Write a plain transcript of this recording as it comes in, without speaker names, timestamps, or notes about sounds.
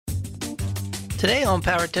Today on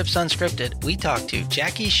Power Tips Unscripted, we talk to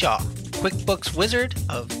Jackie Shaw, QuickBooks Wizard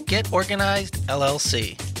of Get Organized,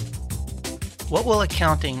 LLC. What will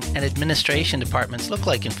accounting and administration departments look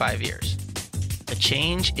like in 5 years? A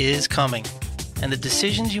change is coming, and the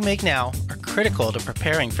decisions you make now are critical to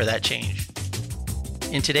preparing for that change.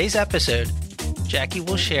 In today's episode, Jackie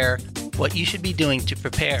will share what you should be doing to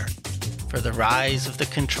prepare for the rise of the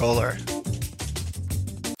controller.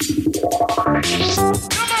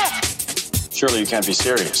 Surely you can't be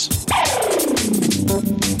serious.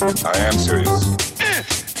 I am serious.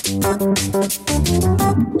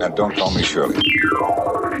 Now don't call me Shirley.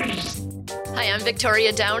 Hi, I'm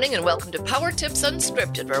Victoria Downing, and welcome to Power Tips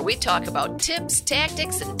Unscripted, where we talk about tips,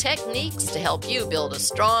 tactics, and techniques to help you build a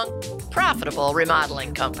strong, profitable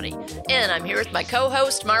remodeling company. And I'm here with my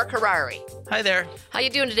co-host, Mark Harari. Hi there. How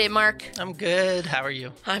you doing today, Mark? I'm good. How are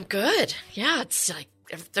you? I'm good. Yeah, it's like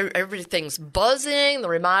everything's buzzing. The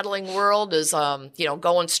remodeling world is,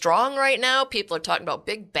 going strong right now. People are talking about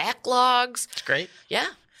big backlogs. It's great. Yeah.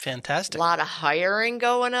 Fantastic. A lot of hiring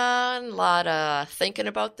going on, a lot of thinking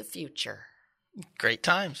about the future. Great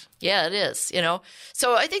times. Yeah, it is,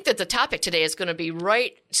 So I think that the topic today is going to be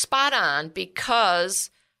right spot on because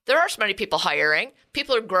there are so many people hiring.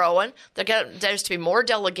 People are growing. There's to be more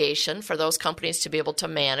delegation for those companies to be able to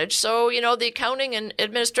manage. So, the accounting and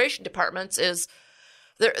administration departments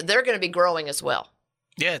they're going to be growing as well.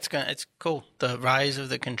 Yeah, it's cool. The rise of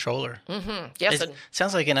the controller. Mm-hmm. Yes, it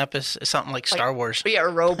sounds like an episode, something like Star Wars. Yeah,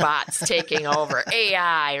 robots taking over.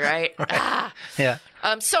 AI, right? Right. Yeah.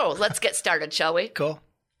 So let's get started, shall we? Cool.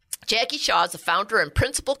 Jackie Shaw is the founder and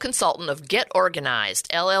principal consultant of Get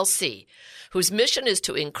Organized, LLC, whose mission is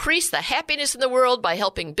to increase the happiness in the world by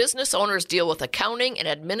helping business owners deal with accounting and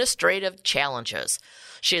administrative challenges.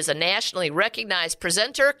 She is a nationally recognized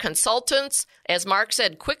presenter, consultant, as Mark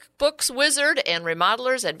said, QuickBooks Wizard, and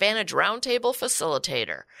Remodelers Advantage Roundtable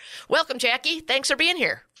facilitator. Welcome, Jackie. Thanks for being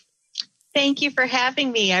here. Thank you for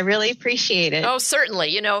having me. I really appreciate it. Oh,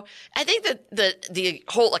 certainly. I think that the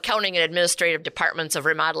whole accounting and administrative departments of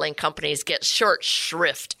remodeling companies get short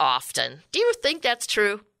shrift often. Do you think that's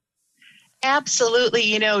true?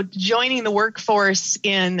 Absolutely. Joining the workforce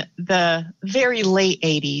in the very late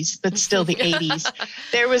 80s, but still the 80s,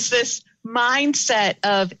 there was this mindset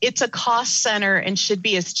of it's a cost center and should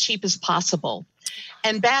be as cheap as possible.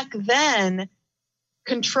 And back then,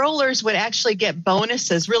 controllers would actually get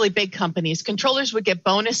bonuses, really big companies. Controllers would get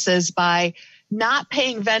bonuses by not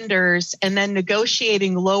paying vendors and then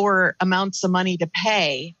negotiating lower amounts of money to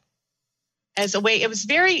pay. As a way, it was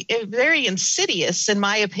very, very insidious, in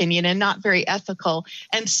my opinion, and not very ethical.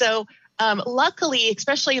 And so, luckily,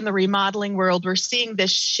 especially in the remodeling world, we're seeing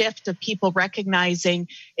this shift of people recognizing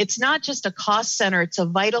it's not just a cost center, it's a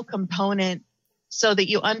vital component so that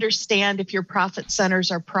you understand if your profit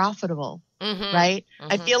centers are profitable, right?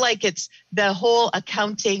 Mm-hmm. I feel like it's the whole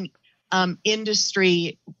accounting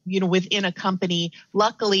industry, within a company,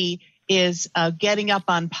 luckily, is getting up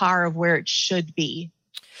on par of where it should be.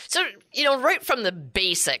 So, right from the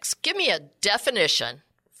basics, give me a definition,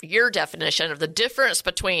 your definition of the difference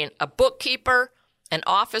between a bookkeeper, an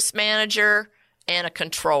office manager, and a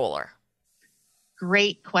controller.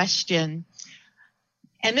 Great question.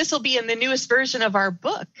 And this will be in the newest version of our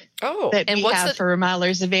book that we have for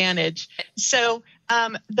Remodelers Advantage. So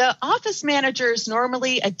the office manager is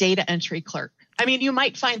normally a data entry clerk. I mean, you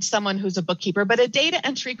might find someone who's a bookkeeper, but a data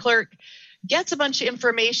entry clerk gets a bunch of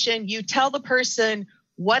information. You tell the person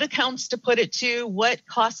what accounts to put it to, what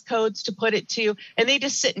cost codes to put it to, and they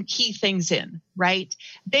just sit and key things in, right?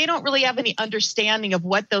 They don't really have any understanding of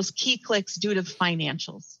what those key clicks do to the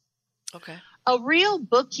financials. Okay. A real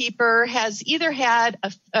bookkeeper has either had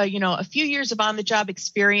a few years of on-the-job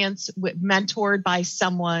experience mentored by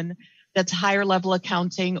someone that's higher level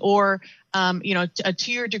accounting or, a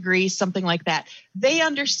 2-year degree, something like that. They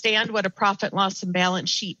understand what a profit, loss, and balance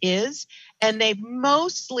sheet is. And they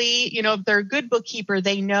mostly, if they're a good bookkeeper,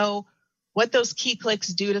 they know what those key clicks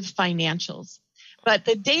do to the financials. But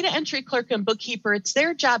the data entry clerk and bookkeeper, it's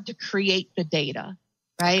their job to create the data,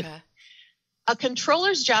 right? Okay. A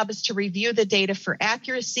controller's job is to review the data for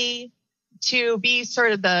accuracy, to be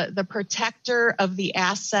sort of the protector of the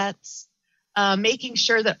assets, making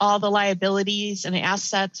sure that all the liabilities and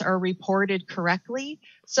assets are reported correctly.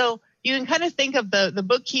 So you can kind of think of the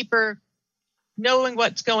bookkeeper knowing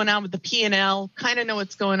what's going on with the P&L, kind of know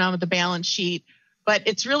what's going on with the balance sheet, but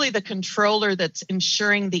it's really the controller that's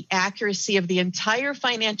ensuring the accuracy of the entire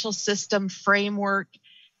financial system framework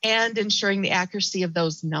and ensuring the accuracy of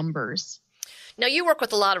those numbers. Now, you work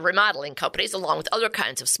with a lot of remodeling companies along with other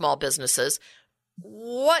kinds of small businesses.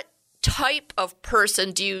 What type of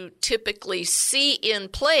person do you typically see in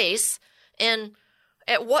place And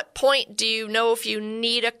at what point do you know if you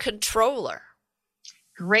need a controller?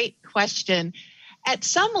 Great question. At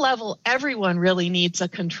some level, everyone really needs a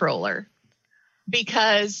controller,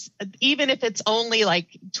 because even if it's only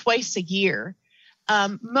like twice a year,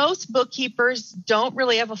 most bookkeepers don't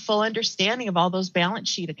really have a full understanding of all those balance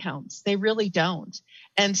sheet accounts. They really don't.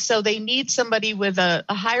 And so they need somebody with a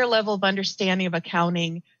higher level of understanding of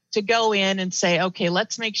accounting to go in and say, okay,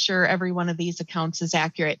 let's make sure every one of these accounts is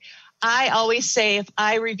accurate. I always say if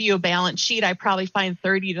I review a balance sheet, I probably find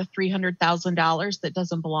 $30,000 to $300,000 that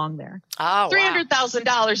doesn't belong there. Oh,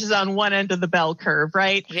 $300,000 is on one end of the bell curve,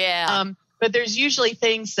 right? Yeah. But there's usually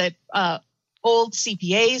things that old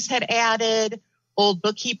CPAs had added, old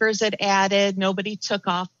bookkeepers had added, nobody took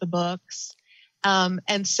off the books.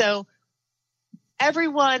 And so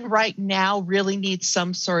everyone right now really needs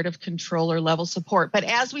some sort of controller level support. But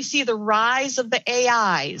as we see the rise of the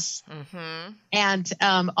AIs and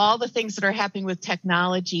all the things that are happening with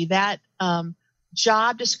technology, that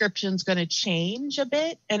job description is going to change a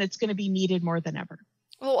bit, and it's going to be needed more than ever.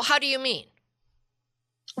 Well, how do you mean?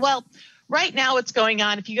 Well, right now what's going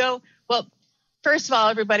on, if you go, well, first of all,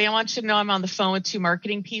 everybody, I want you to know I'm on the phone with two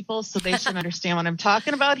marketing people, so they should understand what I'm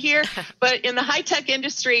talking about here. But in the high-tech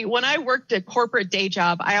industry, when I worked a corporate day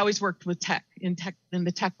job, I always worked with tech in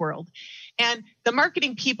the tech world. And the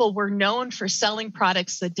marketing people were known for selling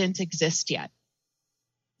products that didn't exist yet,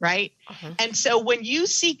 right? And so when you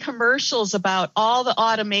see commercials about all the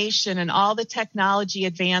automation and all the technology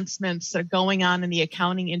advancements that are going on in the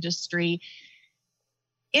accounting industry,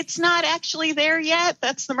 it's not actually there yet.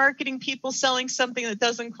 That's the marketing people selling something that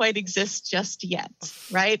doesn't quite exist just yet,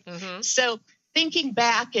 right? So thinking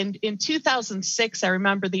back in 2006, I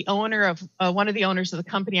remember the owner of one of the owners of the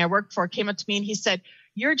company I worked for came up to me and he said,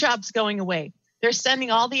 your job's going away. They're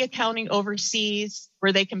sending all the accounting overseas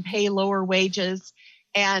where they can pay lower wages,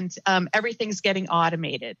 and everything's getting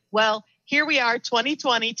automated. Well, here we are,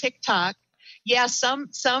 2020, TikTok. Yeah,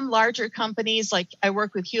 some larger companies, like I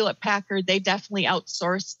work with Hewlett-Packard, they definitely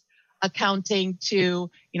outsourced accounting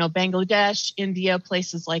to, Bangladesh, India,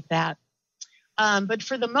 places like that. But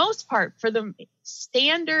for the most part, for the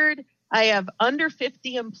standard, I have under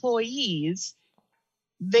 50 employees,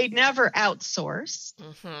 they never outsource.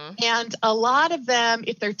 And a lot of them,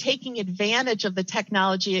 if they're taking advantage of the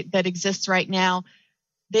technology that exists right now,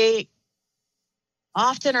 they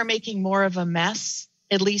often are making more of a mess,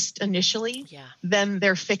 at least initially, then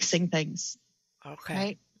they're fixing things.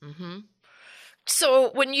 Okay. Right?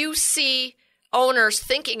 So when you see owners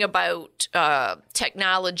thinking about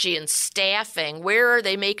technology and staffing, where are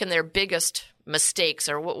they making their biggest mistakes,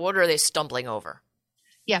 or what are they stumbling over?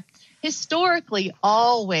 Yeah. Historically,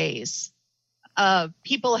 always,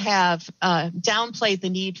 people have downplayed the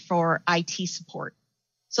need for IT support.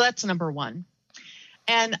 So that's number one.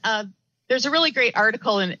 And there's a really great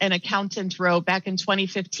article an accountant wrote back in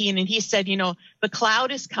 2015, and he said, the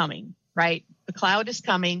cloud is coming, right? The cloud is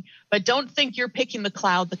coming, but don't think you're picking the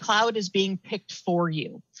cloud. The cloud is being picked for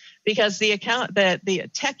you, because the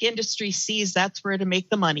tech industry sees that's where to make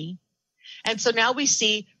the money. And so now we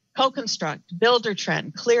see CoConstruct,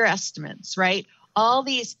 Buildertrend, Clear Estimates, right? All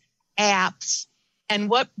these apps, and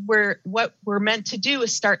what we're meant to do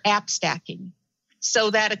is start app stacking.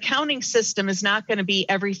 So that accounting system is not going to be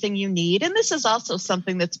everything you need. And this is also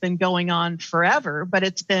something that's been going on forever, but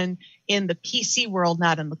it's been in the PC world,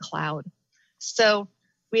 not in the cloud. So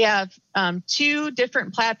we have two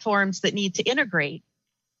different platforms that need to integrate.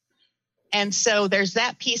 And so there's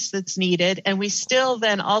that piece that's needed. And we still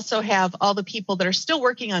then also have all the people that are still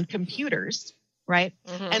working on computers, right?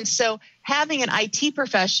 And so having an IT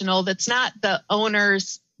professional that's not the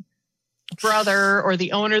owner's brother or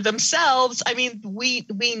the owner themselves, I mean, we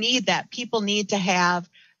need that. People need to have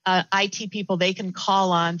IT people they can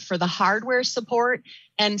call on for the hardware support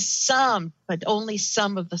and some, but only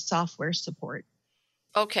some of the software support.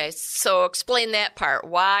 Okay, so explain that part.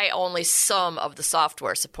 Why only some of the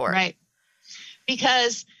software support? Right.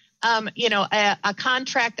 Because, a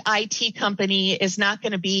contract IT company is not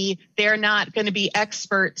going to be, they're not going to be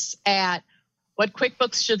experts at what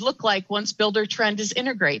QuickBooks should look like once Buildertrend is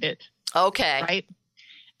integrated. Okay. Right.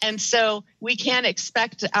 And so we can't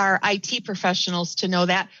expect our IT professionals to know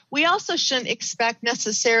that. We also shouldn't expect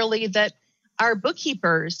necessarily that our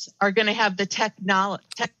bookkeepers are going to have the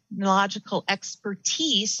technological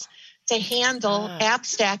expertise to handle app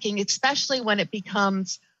stacking, especially when it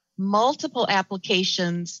becomes multiple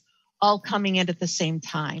applications all coming in at the same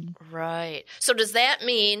time. Right. So does that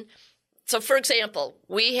mean, so for example,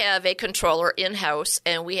 we have a controller in-house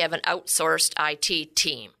and we have an outsourced IT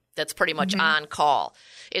team that's pretty much on call.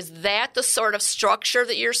 Is that the sort of structure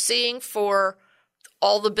that you're seeing for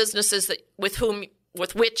all the businesses with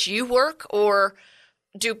which you work, or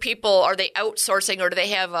are they outsourcing, or do they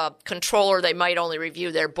have a controller they might only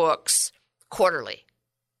review their books quarterly?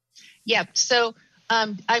 Yeah. So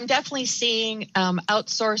I'm definitely seeing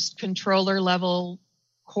outsourced controller level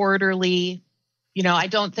quarterly. I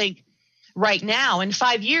don't think right now, in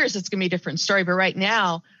 5 years, it's going to be a different story. But right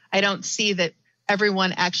now, I don't see that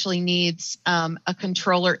everyone actually needs a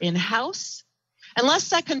controller in-house. Unless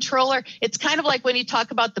that controller, it's kind of like when you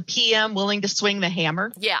talk about the PM willing to swing the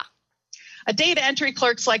hammer. Yeah. A data entry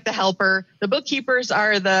clerk's like the helper, the bookkeepers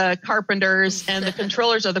are the carpenters, and the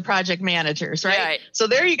controllers are the project managers, right? So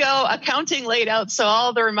there you go, accounting laid out so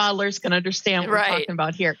all the remodelers can understand what we're talking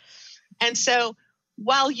about here. And so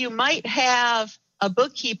while you might have a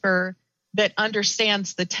bookkeeper that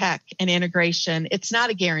understands the tech and integration, it's not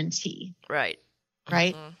a guarantee. Right?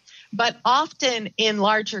 Mm-hmm. But often in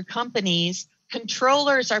larger companies,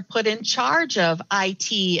 controllers are put in charge of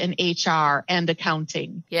IT and HR and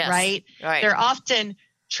accounting, right? They're often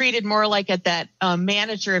treated more like at that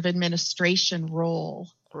manager of administration role.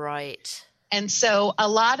 Right. And so a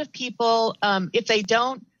lot of people, if they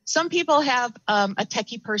don't, some people have a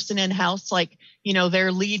techie person in-house, like,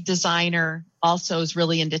 their lead designer also is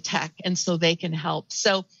really into tech, and so they can help.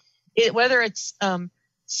 So whether it's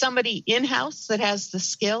somebody in-house that has the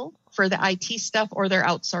skill for the IT stuff or they're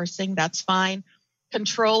outsourcing, that's fine.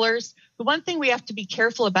 Controllers. The one thing we have to be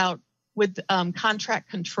careful about with contract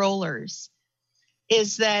controllers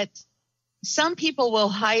is that some people will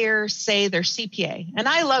hire, say, their CPA. And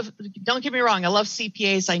don't get me wrong, I love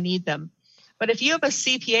CPAs, I need them. But if you have a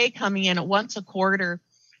CPA coming in at once a quarter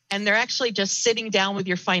and they're actually just sitting down with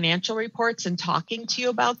your financial reports and talking to you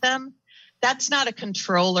about them, that's not a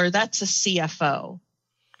controller, that's a CFO.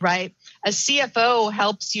 Right? A CFO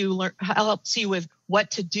helps you with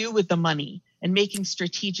what to do with the money and making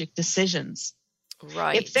strategic decisions.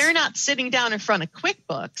 Right. If they're not sitting down in front of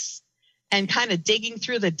QuickBooks and kind of digging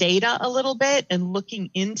through the data a little bit and looking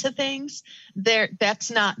into things, they're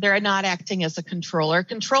not acting as a controller. A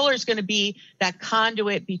controller is going to be that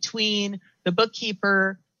conduit between the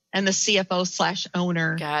bookkeeper and the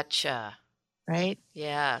CFO/owner. Gotcha. Right?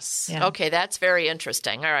 Yes. Yeah. Okay, that's very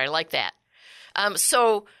interesting. All right, I like that.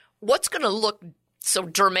 So what's going to look so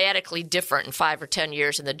dramatically different in 5 or 10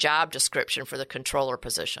 years in the job description for the controller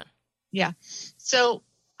position? Yeah. So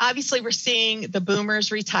obviously we're seeing the boomers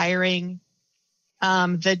retiring,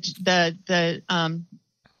 the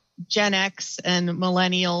Gen X and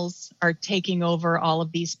millennials are taking over all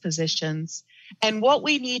of these positions. And what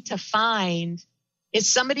we need to find is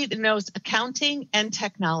somebody that knows accounting and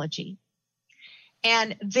technology.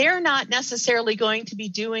 And they're not necessarily going to be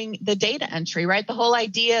doing the data entry, right? The whole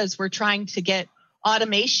idea is we're trying to get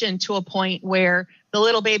automation to a point where the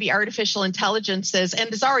little baby artificial intelligence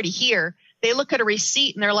is already here. They look at a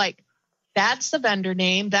receipt and they're like, that's the vendor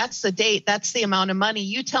name, that's the date, that's the amount of money.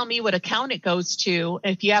 You tell me what account it goes to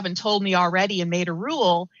if you haven't told me already and made a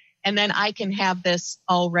rule, and then I can have this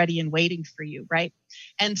all ready and waiting for you, right?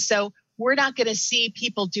 And so we're not going to see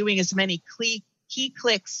people doing as many key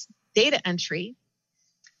clicks data entry.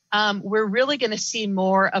 We're really going to see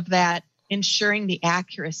more of that ensuring the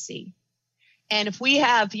accuracy. And if we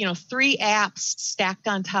have, 3 apps stacked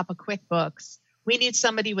on top of QuickBooks, we need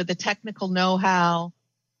somebody with the technical know-how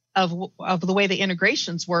of the way the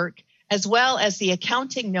integrations work, as well as the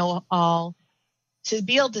accounting know-how to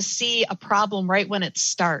be able to see a problem right when it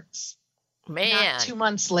starts. Man. Not 2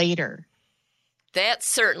 months later. That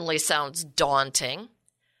certainly sounds daunting.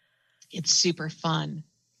 It's super fun.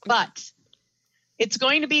 But it's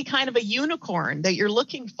going to be kind of a unicorn that you're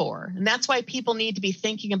looking for. And that's why people need to be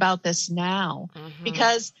thinking about this now. Mm-hmm.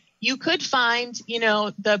 Because you could find,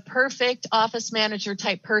 the perfect office manager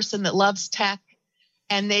type person that loves tech,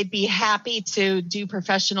 and they'd be happy to do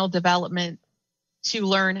professional development to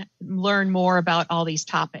learn more about all these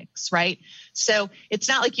topics, right? So it's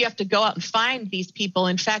not like you have to go out and find these people.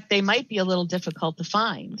 In fact, they might be a little difficult to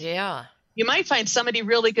find. Yeah. You might find somebody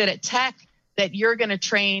really good at tech that you're going to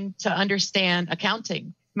train to understand accounting.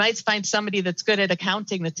 You might find somebody that's good at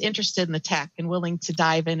accounting that's interested in the tech and willing to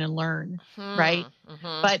dive in and learn, right?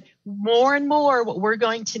 Mm-hmm. But more and more, what we're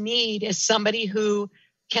going to need is somebody who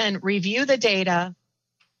can review the data,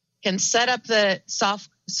 can set up the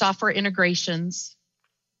software integrations,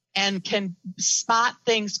 and can spot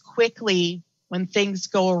things quickly when things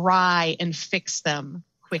go awry and fix them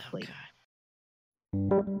quickly.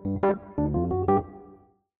 Okay.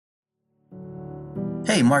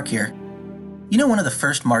 Hey, Mark here. One of the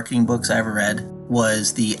first marketing books I ever read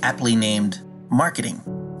was the aptly named Marketing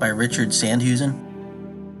by Richard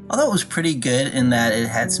Sandhusen. Although it was pretty good in that it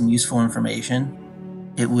had some useful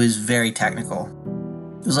information, it was very technical.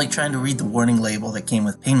 It was like trying to read the warning label that came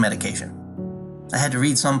with pain medication. I had to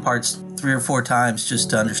read some parts 3 or 4 times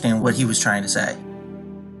just to understand what he was trying to say.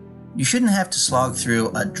 You shouldn't have to slog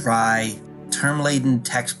through a dry, term-laden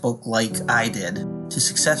textbook like I did to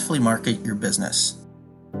successfully market your business.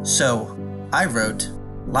 So, I wrote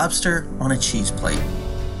Lobster on a Cheese Plate.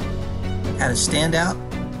 How to stand out,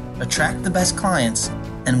 attract the best clients,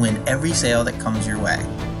 and win every sale that comes your way.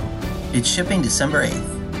 It's shipping December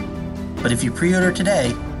 8th. But if you pre-order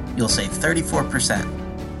today, you'll save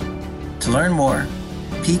 34%. To learn more,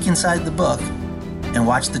 peek inside the book, and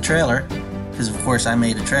watch the trailer, because of course I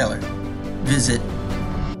made a trailer, visit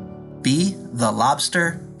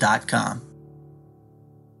bethelobster.com.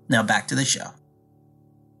 Now back to the show.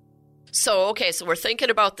 So we're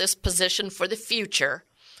thinking about this position for the future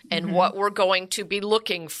and what we're going to be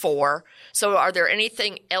looking for. So are there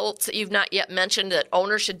anything else that you've not yet mentioned that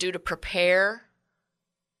owners should do to prepare?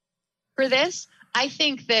 For this, I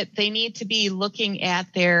think that they need to be looking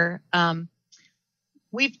at their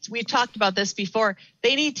we've talked about this before.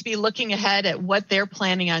 They need to be looking ahead at what they're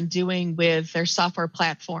planning on doing with their software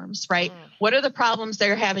platforms, right? What are the problems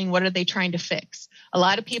they're having? What are they trying to fix? A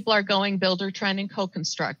lot of people are going Builder-Trend and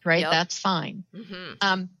Co-Construct, right? Yep. That's fine.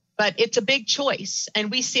 But it's a big choice.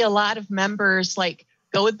 And we see a lot of members like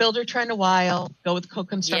go with Builder-Trend a while, go with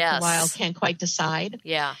Co-Construct a while, can't quite decide.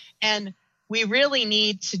 Yeah. And we really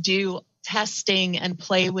need to do testing and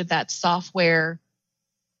play with that software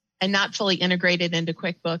and not fully integrated into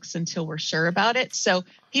QuickBooks until we're sure about it. So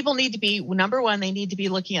people need to be, number one, they need to be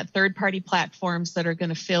looking at third-party platforms that are going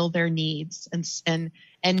to fill their needs and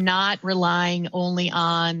not relying only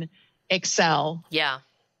on Excel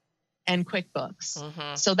and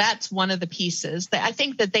QuickBooks. So that's one of the pieces. I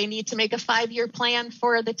think that they need to make a 5-year plan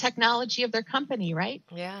for the technology of their company, right?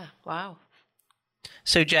 Yeah, wow.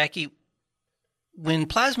 So Jackie, when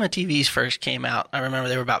plasma TVs first came out, I remember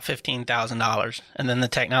they were about $15,000, and then the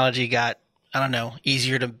technology got, I don't know,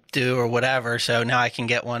 easier to do or whatever. So now I can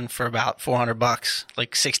get one for about $400,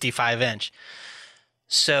 like 65-inch.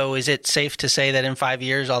 So is it safe to say that in 5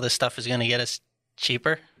 years, all this stuff is going to get us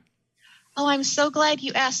cheaper? Oh, I'm so glad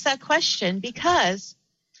you asked that question because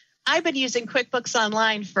I've been using QuickBooks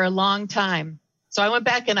Online for a long time. So I went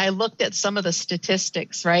back and I looked at some of the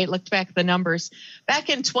statistics, right? Looked back at the numbers. Back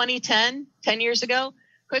in 2010, 10 years ago,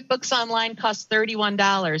 QuickBooks Online cost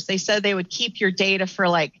 $31. They said they would keep your data for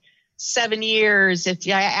like 7 years. If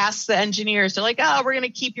I asked the engineers, they're like, oh, we're going to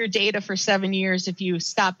keep your data for 7 years if you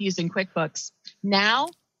stop using QuickBooks. Now,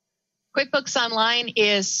 QuickBooks Online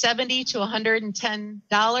is $70 to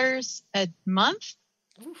 $110 a month.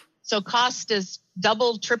 So cost is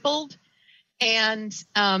doubled, tripled. And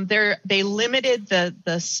they limited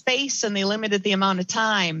the space and they limited the amount of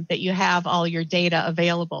time that you have all your data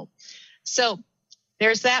available. So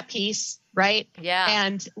there's that piece, right? Yeah.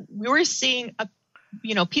 And we were seeing,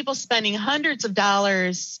 people spending hundreds of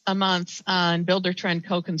dollars a month on Builder-Trend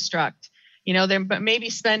Co-Construct. They're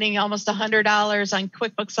maybe spending almost $100 on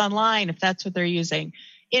QuickBooks Online if that's what they're using.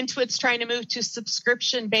 Intuit's trying to move to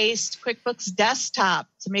subscription-based QuickBooks Desktop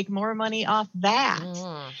to make more money off that.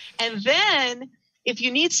 And then if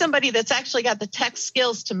you need somebody that's actually got the tech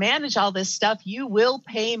skills to manage all this stuff, you will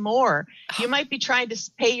pay more. You might be trying to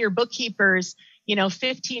pay your bookkeepers,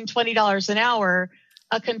 $15, $20 an hour.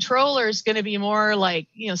 A controller is going to be more like,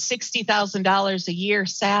 $60,000 a year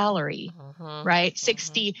salary, right?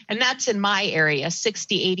 60, and that's in my area,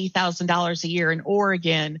 $60,000, $80,000 a year in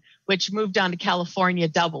Oregon, which moved on to California,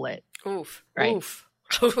 double it. Oof. Right? Oof.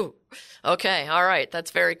 Okay. All right.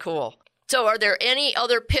 That's very cool. So are there any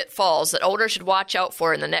other pitfalls that owners should watch out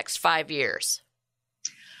for in the next 5 years?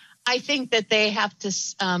 I think that they have to,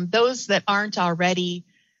 those that aren't already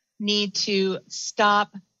need to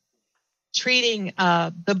stop treating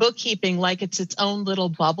the bookkeeping like it's its own little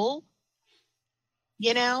bubble,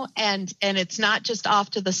 and it's not just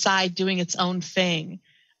off to the side doing its own thing.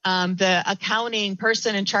 The accounting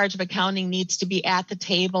person in charge of accounting needs to be at the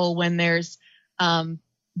table when there's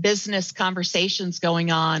business conversations going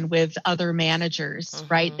on with other managers,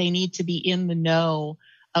 right? They need to be in the know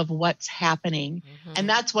of what's happening. And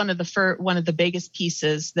that's one of the biggest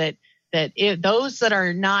pieces that those that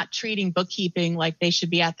are not treating bookkeeping like they should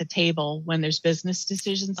be at the table when there's business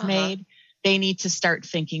decisions made, they need to start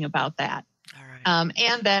thinking about that. All right.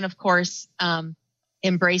 And then, of course,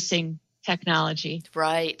 embracing technology.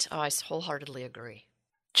 Right. Oh, I wholeheartedly agree.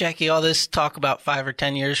 Jackie, all this talk about 5 or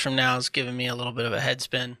 10 years from now is giving me a little bit of a head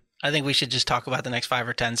spin. I think we should just talk about the next 5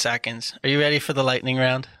 or 10 seconds. Are you ready for the lightning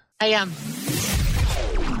round? I am.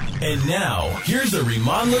 And now, here's the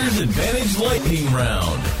Remodeler's Advantage Lightning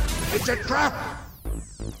Round. It's a trap!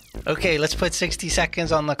 Okay, let's put 60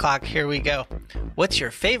 seconds on the clock. Here we go. What's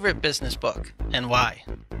your favorite business book and why?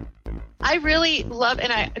 I really love,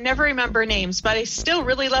 and I never remember names, but I still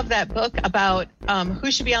really love that book about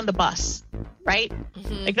who should be on the bus, right?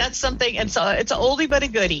 Mm-hmm. Like that's something, and so it's an oldie but a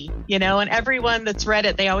goodie, you know, and everyone that's read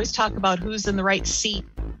it, they always talk about who's in the right seat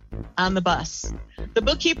on the bus. The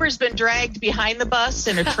bookkeeper's been dragged behind the bus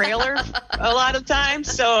in a trailer a lot of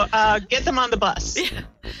times, so get them on the bus. Yeah.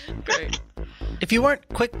 Great. If you weren't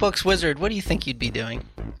QuickBooks Wizard, what do you think you'd be doing?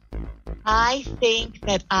 I think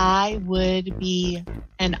that I would be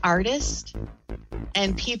an artist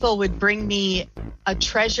and people would bring me a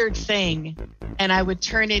treasured thing and I would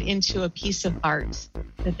turn it into a piece of art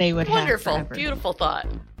that they would Wonderful. have forever. Beautiful thought.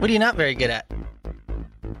 What are you not very good at?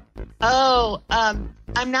 Oh,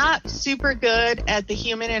 I'm not super good at the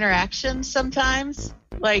human interaction sometimes.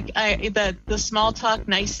 Like the small talk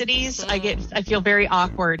niceties, I feel very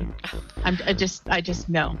awkward. I just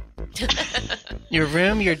know. Your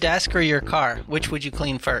room, your desk, or your car? Which would you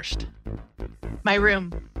clean first? My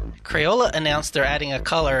room. Crayola announced they're adding a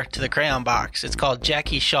color to the crayon box. It's called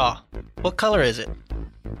Jackie Shaw. What color is it?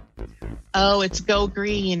 Oh, it's Go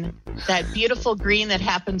Green. That beautiful green that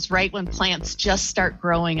happens right when plants just start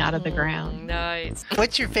growing out of the ground. Nice.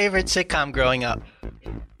 What's your favorite sitcom growing up?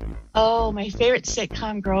 Oh, my favorite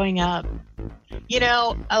sitcom growing up. You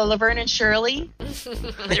know, Laverne and Shirley.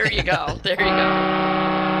 There you go. There you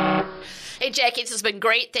go. Hey, Jackie, this has been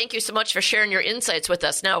great. Thank you so much for sharing your insights with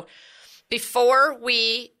us. Now, before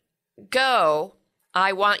we go,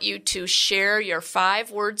 I want you to share your 5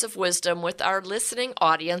 words of wisdom with our listening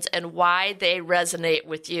audience and why they resonate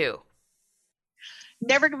with you.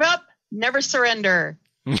 Never give up, never surrender.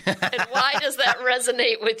 And why does that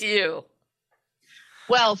resonate with you?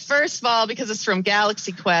 Well, first of all, because it's from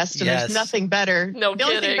Galaxy Quest, and Yes. there's nothing better. No the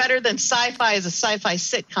only thing kidding. better than sci-fi is a sci-fi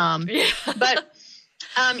sitcom. Yeah. But,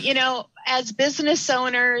 you know, as business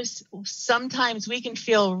owners, sometimes we can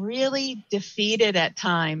feel really defeated at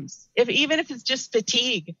times, even if it's just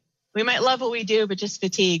fatigue. We might love what we do, but just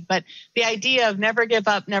fatigue. But the idea of never give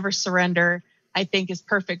up, never surrender, I think is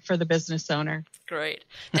perfect for the business owner. Great.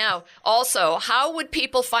 Now, also, how would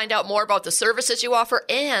people find out more about the services you offer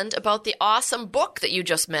and about the awesome book that you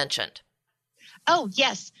just mentioned? Oh,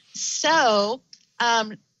 yes. So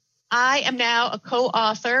I am now a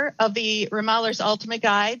co-author of the Remodeler's Ultimate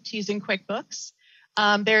Guide to Using QuickBooks.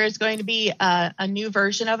 There is going to be a new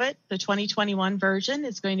version of it. The 2021 version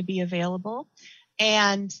is going to be available.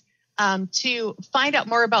 And to find out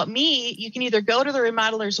more about me, you can either go to the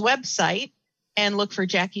Remodeler's website and look for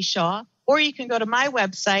Jackie Shaw, or you can go to my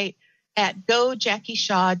website at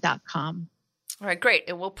gojackieshaw.com. All right, great.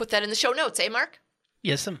 And we'll put that in the show notes, eh, Mark?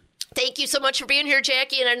 Yes, ma'am. Thank you so much for being here,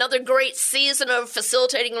 Jackie, and another great season of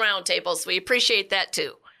facilitating roundtables. We appreciate that,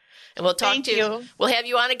 too. And we'll talk to you. We'll have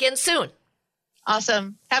you on again soon.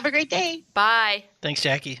 Awesome. Have a great day. Bye. Thanks,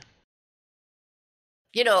 Jackie.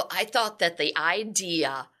 You know, I thought that the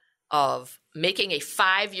idea of making a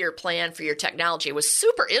 5-year plan for your technology was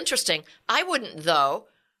super interesting. I wouldn't, though,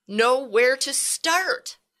 know where to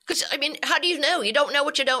start. Because, I mean, how do you know? You don't know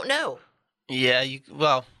what you don't know. Yeah,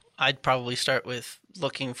 well, I'd probably start with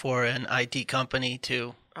looking for an IT company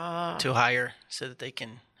to hire so that they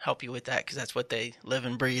can help you with that, because that's what they live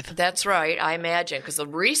and breathe. That's right, I imagine, because the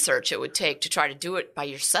research it would take to try to do it by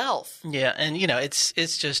yourself. Yeah, and you know, it's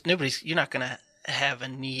just you're not going to have a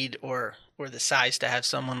need or the size to have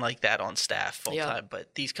someone like that on staff full time.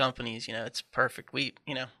 But these companies, you know, it's perfect. We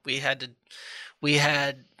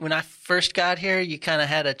had when I first got here, you kind of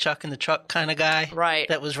had a chuck in the truck kind of guy, right,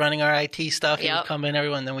 that was running our IT stuff. He would come in,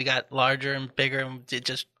 everyone. Then we got larger and bigger, and it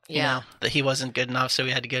just you know that he wasn't good enough, so we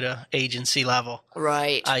had to get a agency level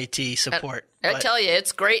IT support. I tell you,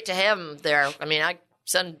 it's great to have him there. I mean, I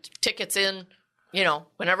send tickets in, you know,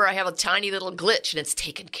 whenever I have a tiny little glitch, and it's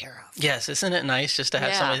taken care of. Yes, isn't it nice just to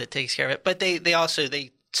have somebody that takes care of it? But they also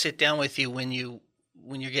sit down with you when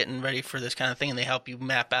you're getting ready for this kind of thing, and they help you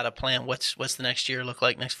map out a plan. What's the next year look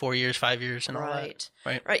like? Next 4 years, 5 years, and all that.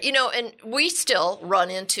 Right. You know, and we still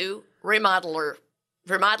run into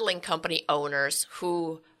remodeling company owners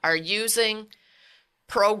who are using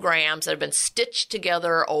programs that have been stitched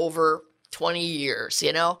together over 20 years.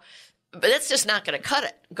 You know, but that's just not going to cut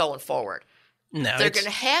it going forward. No, they're going to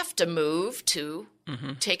have to move to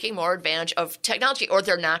taking more advantage of technology, or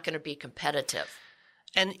they're not going to be competitive.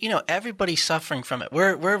 And you know, everybody's suffering from it.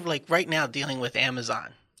 We're like right now dealing with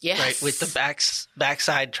Amazon, right? With the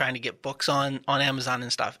backside trying to get books on Amazon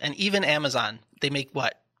and stuff. And even Amazon, they make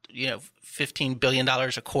 $15 billion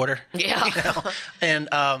a quarter. Yeah, you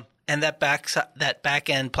know? And that back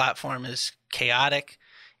end platform is chaotic.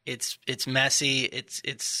 It's messy.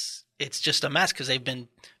 It's just a mess because they've been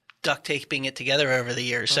duct taping it together over the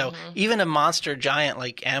years. So even a monster giant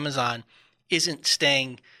like Amazon isn't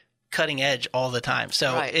staying cutting edge all the time.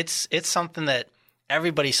 So it's something that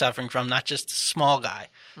everybody's suffering from, not just the small guy.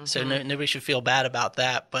 So nobody should feel bad about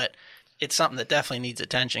that. But it's something that definitely needs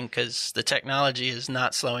attention because the technology is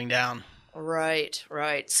not slowing down. Right.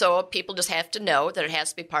 So people just have to know that it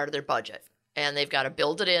has to be part of their budget, and they've got to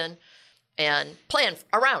build it in and plan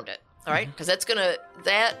around it. All right, because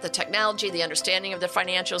the technology, the understanding of the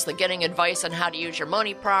financials, the getting advice on how to use your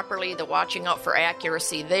money properly, the watching out for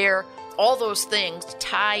accuracy there, all those things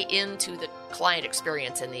tie into the client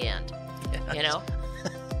experience in the end. You know?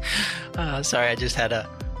 Sorry, I just had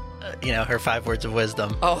her 5 words of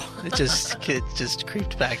wisdom. Oh. It just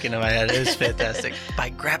creeped back into my head. It was fantastic. By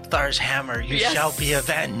Grabthar's hammer, you shall be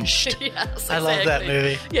avenged. Yes, exactly. I love that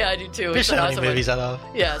movie. Yeah, I do too. There's so many movies I love.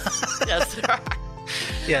 Yes, there are.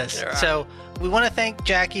 Yes. So we want to thank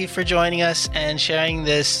Jackie for joining us and sharing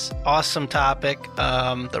this awesome topic,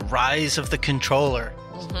 the rise of the controller.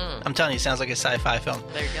 I'm telling you, it sounds like a sci-fi film.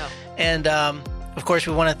 There you go. And, of course,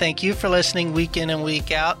 we want to thank you for listening week in and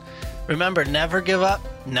week out. Remember, never give up,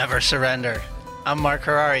 never surrender. I'm Mark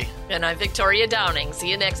Harari. And I'm Victoria Downing. See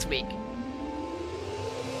you next week.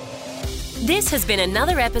 This has been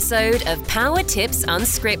another episode of Power Tips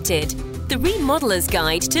Unscripted, the Remodeler's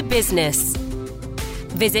Guide to Business.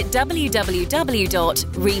 Visit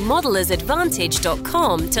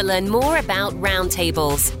www.remodelersadvantage.com to learn more about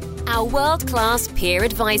Roundtables, our world-class peer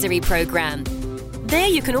advisory program. There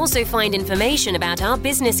you can also find information about our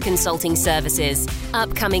business consulting services,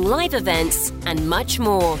 upcoming live events, and much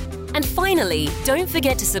more. And finally, don't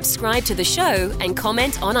forget to subscribe to the show and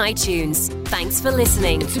comment on iTunes. Thanks for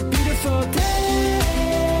listening. It's a beautiful day.